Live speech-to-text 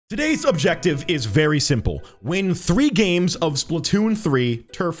Today's objective is very simple. Win 3 games of Splatoon 3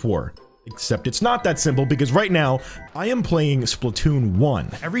 Turf War. Except it's not that simple because right now I am playing Splatoon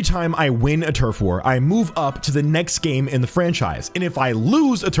 1. Every time I win a Turf War, I move up to the next game in the franchise. And if I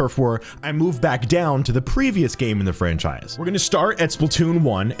lose a Turf War, I move back down to the previous game in the franchise. We're gonna start at Splatoon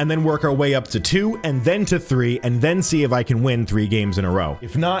 1 and then work our way up to 2 and then to 3 and then see if I can win 3 games in a row.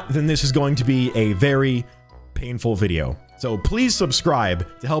 If not, then this is going to be a very painful video. So please subscribe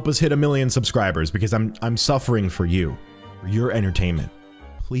to help us hit 1 million subscribers because I'm suffering for you, for your entertainment.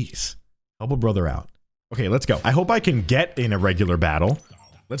 Please. Help a brother out. Okay, let's go. I hope I can get in a regular battle.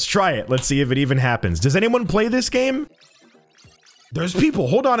 Let's try it. Let's see if it even happens. Does anyone play this game? There's people.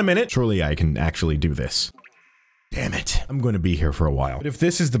 Hold on a minute. Surely I can actually do this. Damn it. I'm going to be here for a while. But if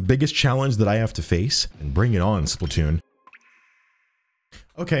this is the biggest challenge that I have to face, then bring it on, Splatoon.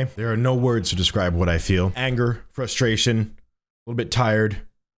 Okay, there are no words to describe what I feel. Anger, frustration, a little bit tired,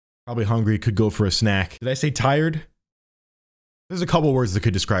 probably hungry, could go for a snack. Did I say tired? There's a couple words that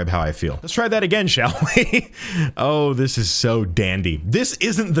could describe how I feel. Let's try that again, shall we? Oh, this is so dandy. This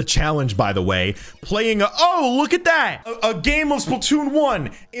isn't the challenge, by the way. Playing oh, look at that! A game of Splatoon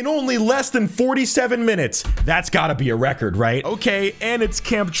 1 in only less than 47 minutes. That's gotta be a record, right? Okay, and it's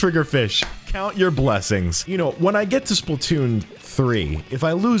Camp Triggerfish. Count your blessings. You know, when I get to Splatoon 3, if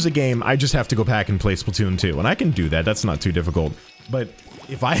I lose a game, I just have to go back and play Splatoon 2, and I can do that. That's not too difficult. But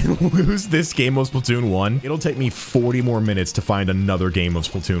if I lose this game of Splatoon 1, it'll take me 40 more minutes to find another game of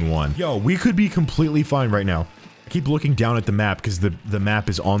Splatoon 1. Yo, we could be completely fine right now. I keep looking down at the map because the map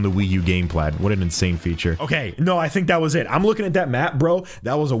is on the Wii U gamepad. What an insane feature. Okay, no, I think that was it. I'm looking at that map, bro.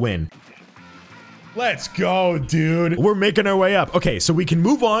 That was a win. Let's go, dude. We're making our way up. Okay, so we can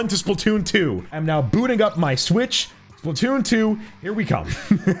move on to Splatoon 2. I'm now booting up my Switch. Splatoon 2, here we come.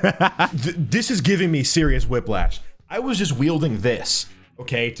 This is giving me serious whiplash. I was just wielding this,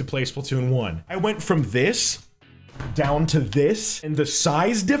 okay, to play Splatoon 1. I went from this down to this, and the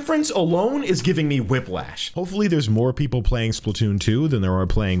size difference alone is giving me whiplash. Hopefully there's more people playing Splatoon 2 than there are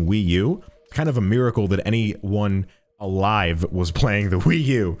playing Wii U. It's kind of a miracle that anyone alive was playing the Wii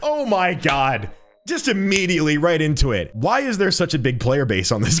U. Oh my god. Just immediately right into it. Why is there such a big player base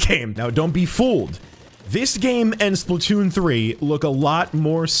on this game? Now, don't be fooled. This game and Splatoon 3 look a lot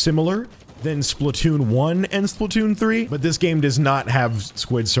more similar than Splatoon 1 and Splatoon 3, but this game does not have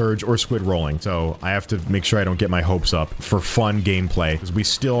Squid Surge or Squid Rolling, so I have to make sure I don't get my hopes up for fun gameplay, because we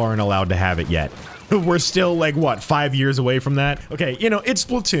still aren't allowed to have it yet. We're still, like, what, 5 years away from that? Okay, you know, it's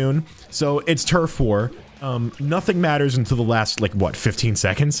Splatoon, so it's Turf War. Nothing matters until the last, like, what, 15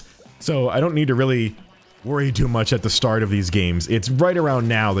 seconds? So I don't need to really worry too much at the start of these games. It's right around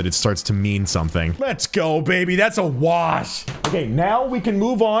now that it starts to mean something. Let's go, baby. That's a wash. Okay, now we can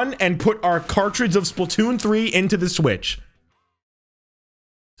move on and put our cartridge of Splatoon 3 into the Switch.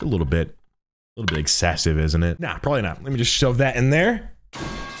 It's a little bit excessive, isn't it? Nah, probably not. Let me just shove that in there.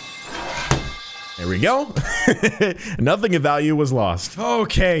 There we go. Nothing of value was lost.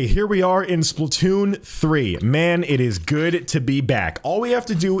 Okay, here we are in Splatoon 3. Man, it is good to be back. All we have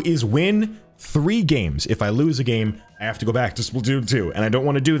to do is win 3 games. If I lose a game, I have to go back to Splatoon 2, and I don't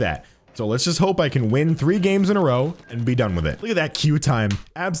want to do that. So let's just hope I can win 3 games in a row and be done with it. Look at that queue time.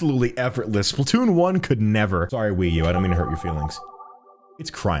 Absolutely effortless. Splatoon 1 could never. Sorry, Wii U, I don't mean to hurt your feelings. It's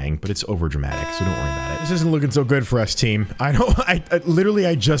crying, but it's overdramatic, so don't worry about it. This isn't looking so good for us, team. Literally,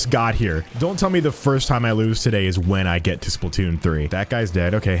 I just got here. Don't tell me the first time I lose today is when I get to Splatoon 3. That guy's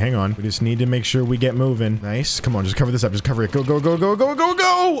dead. Okay, hang on. We just need to make sure we get moving. Nice. Come on, just cover this up. Just cover it. Go, go, go, go, go, go,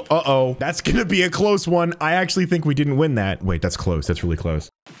 go! Uh-oh. That's gonna be a close one. I actually think we didn't win that. Wait, that's close. That's really close.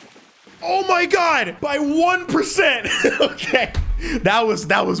 Oh my god! By 1%! Okay. That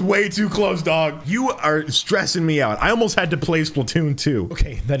was way too close, dog. You are stressing me out. I almost had to play Splatoon 2.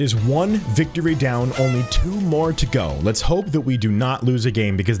 Okay, that is 1 victory down, only 2 more to go. Let's hope that we do not lose a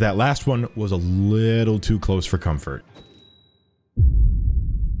game because that last one was a little too close for comfort.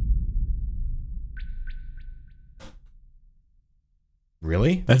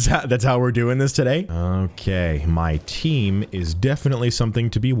 Really? That's how we're doing this today? Okay, my team is definitely something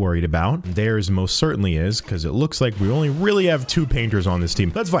to be worried about. Theirs most certainly is, because it looks like we only really have 2 painters on this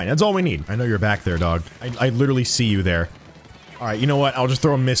team. That's fine, that's all we need. I know you're back there, dog. I literally see you there. All right, you know what? I'll just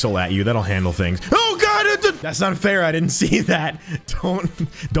throw a missile at you. That'll handle things. Oh god! That's not fair, I didn't see that.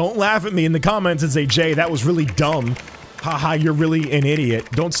 Don't laugh at me in the comments and say, Jay, that was really dumb. Haha, you're really an idiot.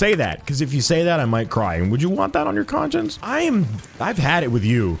 Don't say that, because if you say that, I might cry. And would you want that on your conscience? I've had it with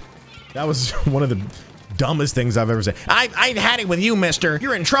you. That was one of the dumbest things I've ever said. I've had it with you, mister.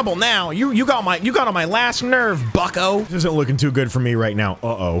 You're in trouble now. You got on my last nerve, bucko. This isn't looking too good for me right now.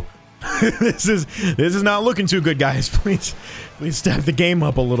 Uh-oh. This is not looking too good, guys. Please step the game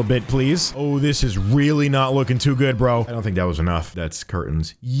up a little bit, please. Oh, this is really not looking too good, bro. I don't think that was enough. That's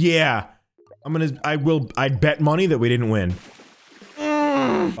curtains. Yeah. I'd bet money that we didn't win.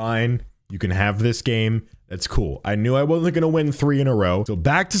 Fine. You can have this game. That's cool. I knew I wasn't gonna win 3 in a row. So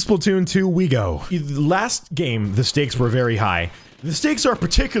back to Splatoon 2 we go. Last game, the stakes were very high. The stakes are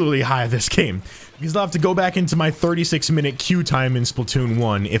particularly high this game, because I'll have to go back into my 36-minute queue time in Splatoon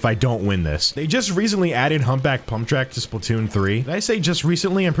 1 if I don't win this. They just recently added Humpback Pump Track to Splatoon 3. Did I say just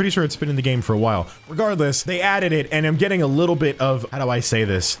recently? I'm pretty sure it's been in the game for a while. Regardless, they added it, and I'm getting a little bit of, how do I say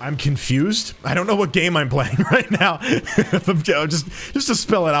this? I'm confused. I don't know what game I'm playing right now. just to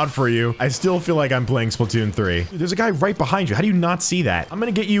spell it out for you, I still feel like I'm playing Splatoon 3. Dude, there's a guy right behind you. How do you not see that? I'm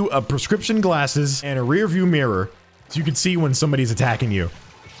gonna get you a prescription glasses and a rear view mirror, so you can see when somebody's attacking you.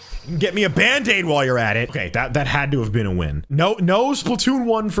 Get me a band-aid while you're at it. Okay, that had to have been a win. No Splatoon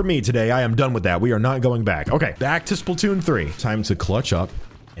 1 for me today. I am done with that. We are not going back. Okay, back to Splatoon 3. Time to clutch up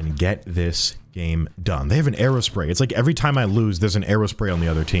and get this game done. They have an aerospray. It's like every time I lose, there's an aerospray on the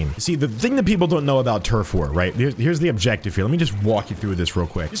other team. See, the thing that people don't know about Turf War, right? Here's the objective here. Let me just walk you through this real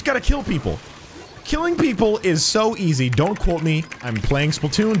quick. You just gotta kill people. Killing people is so easy. Don't quote me. I'm playing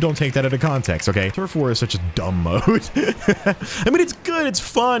Splatoon. Don't take that out of context, okay? Turf War is such a dumb mode. I mean, it's good. It's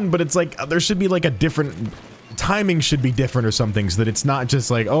fun, but it's like, there should be like a different... Timing should be different or something so that it's not just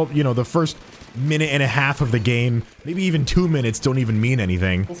like, oh, you know, the first minute and a half of the game, maybe even 2 minutes don't even mean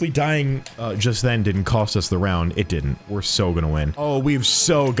anything. Hopefully dying just then didn't cost us the round. It didn't. We're so gonna win. Oh, we've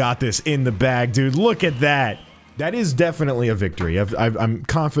so got this in the bag, dude. Look at that. That is definitely a victory. I'm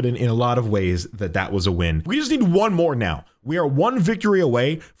confident in a lot of ways that that was a win. We just need one more now. We are one victory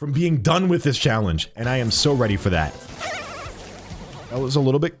away from being done with this challenge, and I am so ready for that. That was a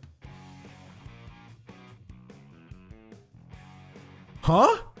little bit...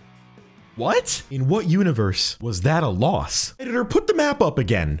 Huh? What? In what universe was that a loss? Editor, put the map up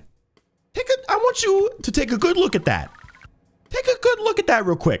again. I want you to take a good look at that. Take a good look at that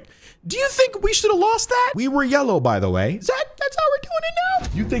real quick. Do you think we should have lost that? We were yellow, by the way. That's how we're doing it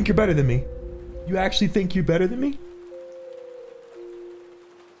now? You think you're better than me? You actually think you're better than me?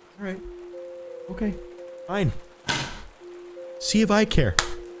 All right. Okay. Fine. See if I care.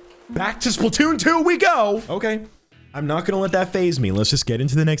 Back to Splatoon 2 we go! Okay. I'm not gonna let that phase me. Let's just get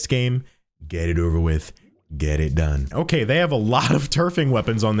into the next game. Get it over with. Get it done. Okay, they have a lot of turfing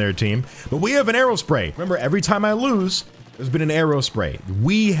weapons on their team, but we have an aerospray. Remember, every time I lose, there's been an aerospray.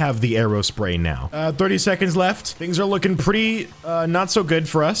 We have the aerospray now. 30 seconds left. Things are looking pretty, not so good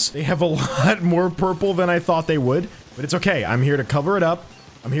for us. They have a lot more purple than I thought they would, but it's okay. I'm here to cover it up.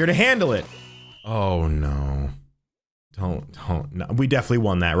 I'm here to handle it. Oh no. Don't, no. We definitely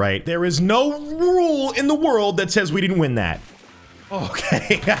won that, right? There is no rule in the world that says we didn't win that.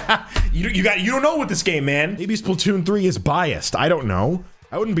 Okay. you don't know what this game, man. Maybe Splatoon 3 is biased. I don't know.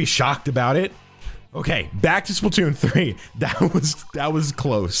 I wouldn't be shocked about it. Okay, back to Splatoon 3. That was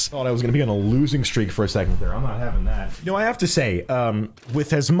close. Thought I was gonna be on a losing streak for a second there. I'm not having that. You know, I have to say,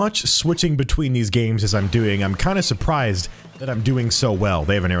 with as much switching between these games as I'm doing, I'm kind of surprised that I'm doing so well.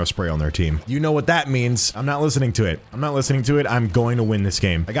 They have an aerospray on their team. You know what that means. I'm not listening to it. I'm not listening to it. I'm going to win this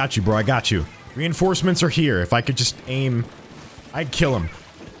game. I got you, bro. I got you. Reinforcements are here. If I could just aim, I'd kill him.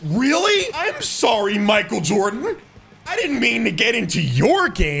 Really? I'm sorry, Michael Jordan. I didn't mean to get into your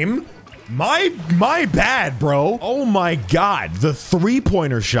game. My bad, bro. Oh my god, the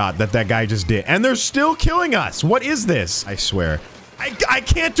three-pointer shot that guy just did. And they're still killing us. What is this? I swear. I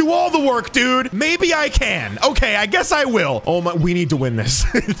can't do all the work, dude. Maybe I can. Okay, I guess I will. Oh my, we need to win this.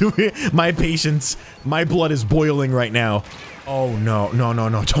 My patience, my blood is boiling right now. Oh no, no, no,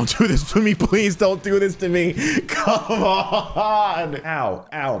 no, don't do this to me, please. Don't do this to me. Come on. Ow,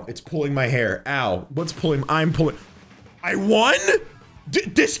 ow, it's pulling my hair. Ow, what's pulling? I'm pulling. I won?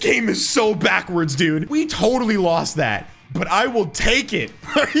 This game is so backwards, dude. We totally lost that, but I will take it.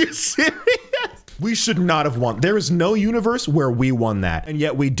 Are you serious? We should not have won. There is no universe where we won that, and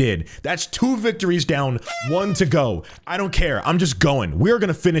yet we did. That's 2 victories down, 1 to go. I don't care. I'm just going. We're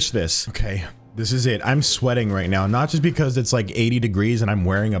gonna finish this. Okay, this is it. I'm sweating right now, not just because it's like 80 degrees and I'm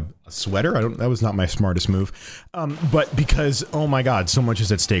wearing a sweater. That was not my smartest move, but because, oh my god, so much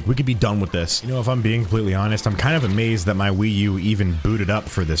is at stake. We could be done with this. You know, if I'm being completely honest, I'm kind of amazed that my Wii U even booted up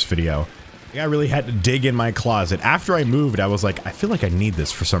for this video. I really had to dig in my closet. After I moved, I was like, I feel like I need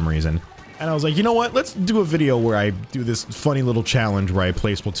this for some reason. And I was like, you know what? Let's do a video where I do this funny little challenge where I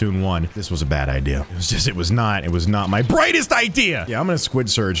play Splatoon 1. This was a bad idea. It was not my brightest idea. Yeah, I'm gonna squid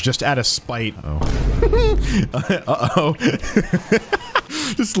surge just out of spite. Uh-oh. Uh-oh.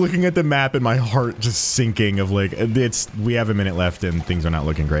 Just looking at the map and my heart just sinking of like, we have a minute left and things are not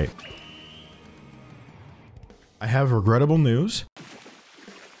looking great. I have regrettable news.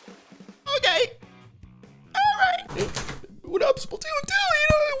 Okay. All right. What up, Splatoon 2? You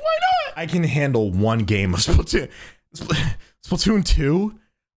know, why not? I can handle one game of Splatoon. Splatoon 2?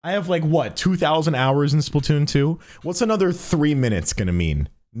 I have like, what, 2,000 hours in Splatoon 2? What's another 3 minutes gonna mean?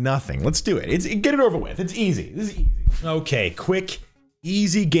 Nothing. Let's do it. Get it over with. It's easy. This is easy. Okay, quick,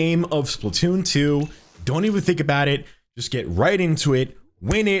 easy game of Splatoon 2. Don't even think about it. Just get right into it,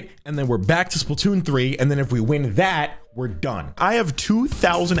 win it, and then we're back to Splatoon 3, and then if we win that, we're done. I have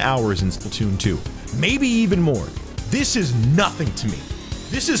 2,000 hours in Splatoon 2. Maybe even more. This is nothing to me.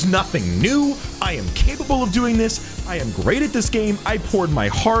 This is nothing new. I am capable of doing this. I am great at this game. I poured my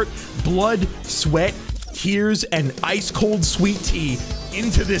heart, blood, sweat, tears, and ice cold sweet tea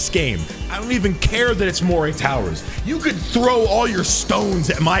into this game. I don't even care that it's Moray Towers. You could throw all your stones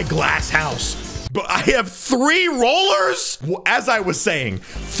at my glass house, but I have 3 rollers? Well, as I was saying,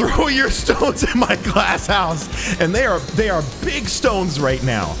 throw your stones at my glass house, and they are big stones right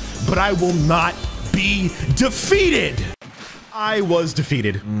now, but I will not be defeated. I was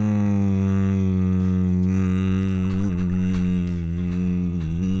defeated.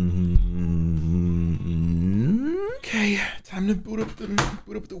 Okay, time to boot up the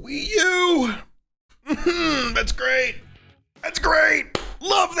Wii U. That's great. That's great.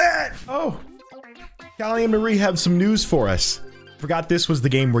 Love that. Oh, Callie and Marie have some news for us. Forgot this was the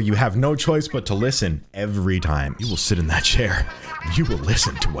game where you have no choice but to listen every time. You will sit in that chair and you will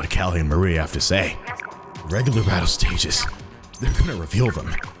listen to what Callie and Marie have to say. Regular battle stages. They're gonna reveal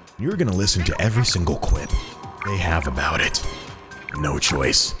them. You're gonna listen to every single quip they have about it. No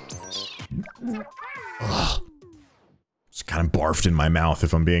choice. Ugh. It's kind of barfed in my mouth,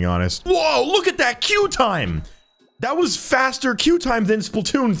 if I'm being honest. Whoa, look at that queue time! That was faster queue time than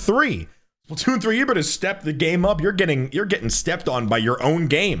Splatoon 3. Splatoon 3, you better step the game up. You're getting stepped on by your own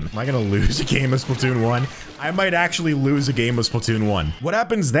game. Am I gonna lose a game of Splatoon 1? I might actually lose a game of Splatoon 1. What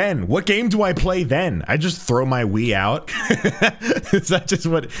happens then? What game do I play then? I just throw my Wii out? Is that just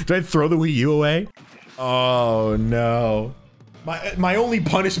what, do I throw the Wii U away? Oh no. My only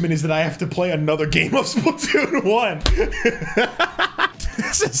punishment is that I have to play another game of Splatoon 1.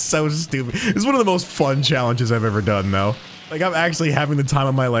 This is so stupid. This is one of the most fun challenges I've ever done though. Like, I'm actually having the time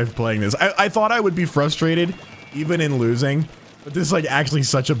of my life playing this. I thought I would be frustrated, even in losing, but this is like actually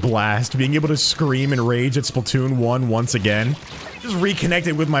such a blast. Being able to scream and rage at Splatoon 1 once again. Just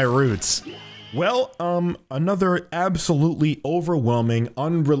reconnected with my roots. Well, another absolutely overwhelming,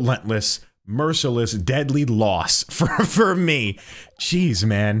 unrelentless, merciless, deadly loss for me. Jeez,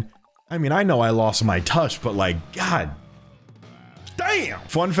 man. I mean, I know I lost my touch, but like, god damn!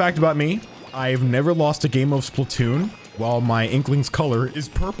 Fun fact about me, I've never lost a game of Splatoon while my Inkling's color is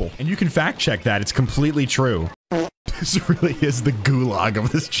purple. And you can fact check that, it's completely true. This really is the gulag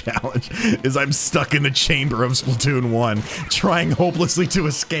of this challenge, is I'm stuck in the chamber of Splatoon 1, trying hopelessly to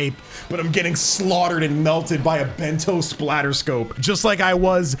escape, but I'm getting slaughtered and melted by a bento splatter scope, just like I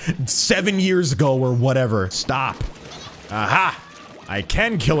was 7 years ago or whatever. Stop. Aha! I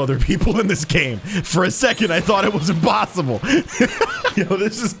can kill other people in this game. For a second, I thought it was impossible. Yo,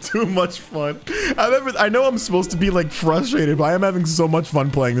 this is too much fun. I know I'm supposed to be like frustrated, but I am having so much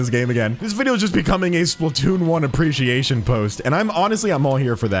fun playing this game again. This video is just becoming a Splatoon 1 appreciation post, and I'm all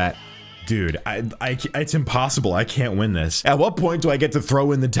here for that. Dude, it's impossible. I can't win this. At what point do I get to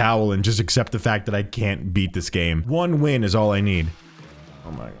throw in the towel and just accept the fact that I can't beat this game? One win is all I need.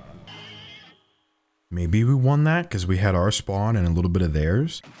 Oh my god. Maybe we won that because we had our spawn and a little bit of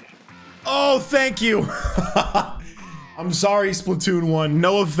theirs. Oh, thank you. I'm sorry, Splatoon 1.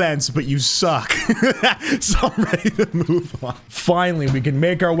 No offense, but you suck. So I'm ready to move on. Finally, we can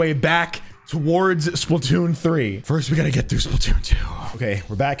make our way back towards Splatoon 3. First, we gotta get through Splatoon 2. Okay,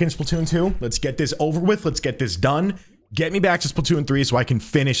 we're back in Splatoon 2. Let's get this over with. Let's get this done. Get me back to Splatoon 3 so I can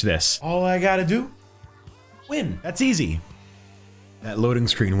finish this. All I gotta do, win. That's easy. That loading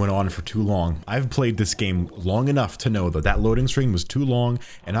screen went on for too long. I've played this game long enough to know that that loading screen was too long,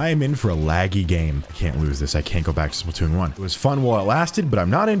 and I am in for a laggy game. I can't lose this. I can't go back to Splatoon 1. It was fun while it lasted, but I'm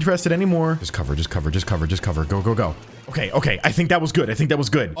not interested anymore. Just cover, just cover, just cover, just cover. Go, go, go. Okay, okay. I think that was good. I think that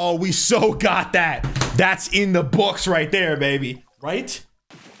was good. Oh, we so got that. That's in the books right there, baby. Right?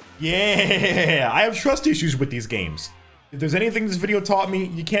 Yeah. I have trust issues with these games. If there's anything this video taught me,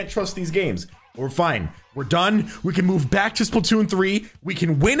 you can't trust these games. We're fine. We're done. We can move back to Splatoon 3. We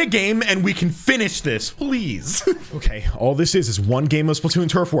can win a game and we can finish this, please. Okay, all this is one game of Splatoon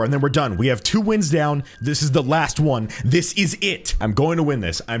Turf War and then we're done. We have 2 wins down. This is the last one. This is it. I'm going to win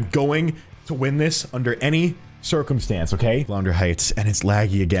this. I'm going to win this under any circumstance, okay? Flounder Heights, and it's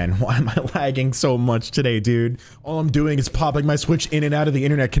laggy again. Why am I lagging so much today, dude? All I'm doing is popping my Switch in and out of the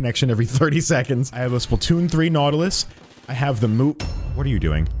internet connection every 30 seconds. I have a Splatoon 3 Nautilus. I have the What are you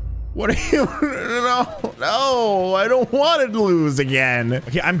doing? What are you? No, I don't want to lose again.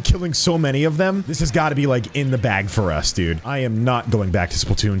 Okay, I'm killing so many of them. This has got to be like in the bag for us, dude. I am not going back to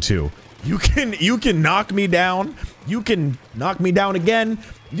Splatoon 2. You can knock me down. You can knock me down again.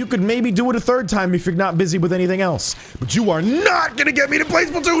 You could maybe do it a third time if you're not busy with anything else. But you are not gonna get me to play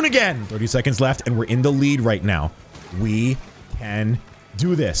Splatoon again. 30 seconds left, and we're in the lead right now. We can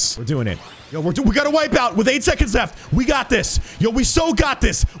do this. We're doing it. Yo, we got a wipeout with 8 seconds left. We got this. Yo, we so got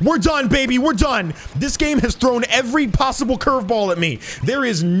this. We're done, baby. We're done. This game has thrown every possible curveball at me. There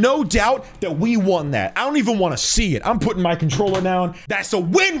is no doubt that we won that. I don't even want to see it. I'm putting my controller down. That's a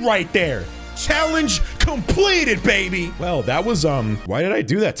win right there. Challenge completed, baby. Well, that was, why did I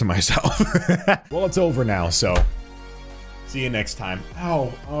do that to myself? Well, it's over now, so see you next time.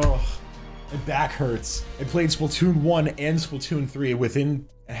 Ow, oh, my back hurts. I played Splatoon 1 and Splatoon 3 within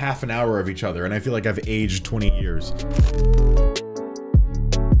half an hour of each other, and I feel like I've aged 20 years.